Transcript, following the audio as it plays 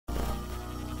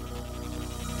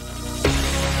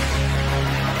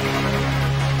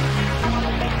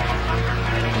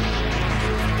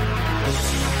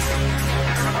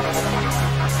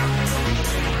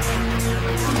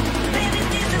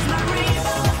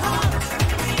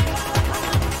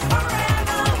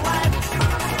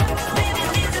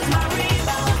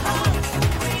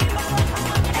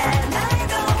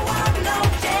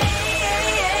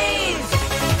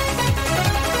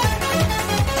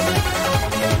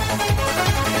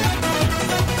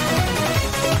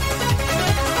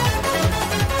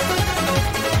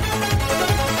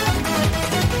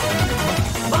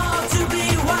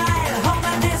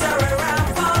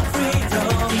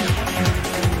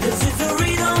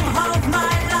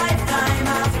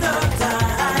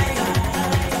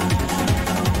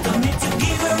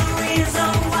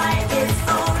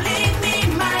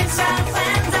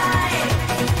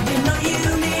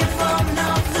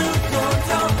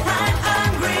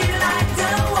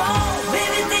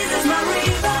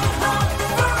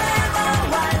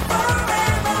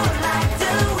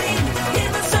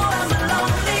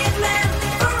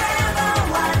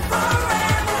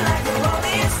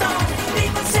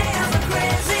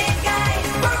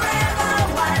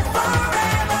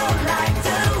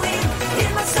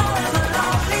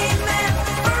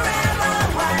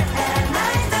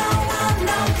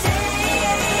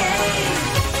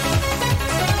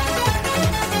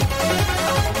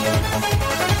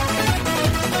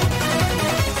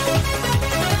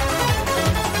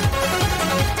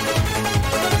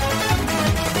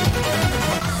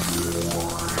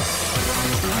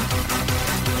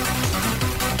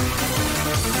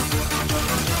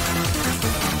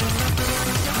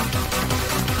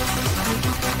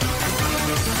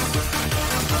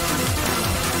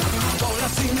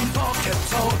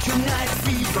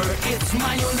whisper, it's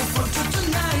my only fortune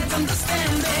tonight.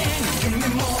 Understanding, give me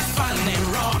more fun and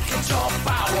rocket your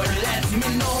power. Let me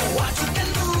know what you can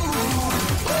do.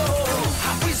 Oh,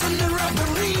 a prisoner of the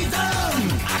rhythm.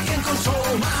 I can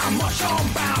control my motion,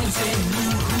 bouncing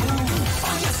you.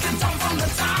 Oh, yes, can jump from the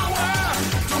tower.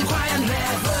 Don't cry and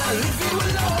never leave you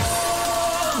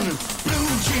alone. Blue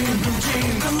jean, blue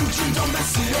jean, blue jean, don't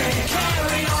mess it up.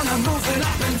 Carry on, I'm moving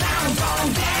up and down,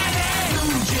 don't get it.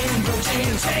 Blue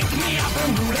jean, take me up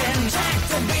and moving. Check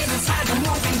the beat inside, I'm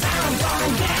moving down,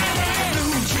 don't get it.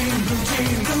 Blue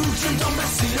jean, don't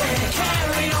mess it up.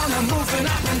 Carry on, I'm moving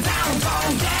up and down,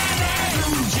 don't get it.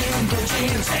 Blue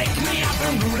jean, take me up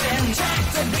and moving. Check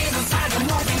the beat inside.